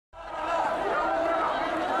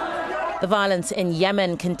The violence in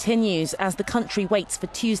Yemen continues as the country waits for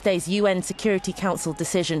Tuesday's UN Security Council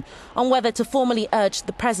decision on whether to formally urge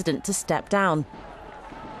the president to step down.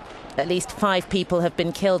 At least 5 people have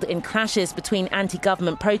been killed in clashes between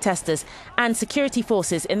anti-government protesters and security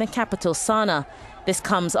forces in the capital, Sanaa. This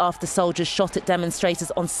comes after soldiers shot at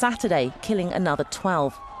demonstrators on Saturday, killing another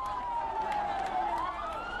 12.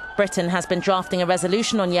 Britain has been drafting a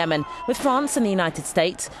resolution on Yemen with France and the United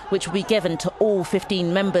States, which will be given to all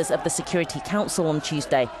 15 members of the Security Council on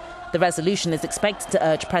Tuesday. The resolution is expected to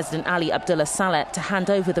urge President Ali Abdullah Saleh to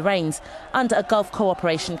hand over the reins under a Gulf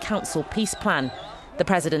Cooperation Council peace plan. The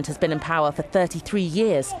president has been in power for 33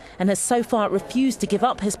 years and has so far refused to give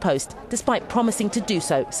up his post, despite promising to do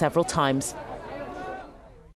so several times.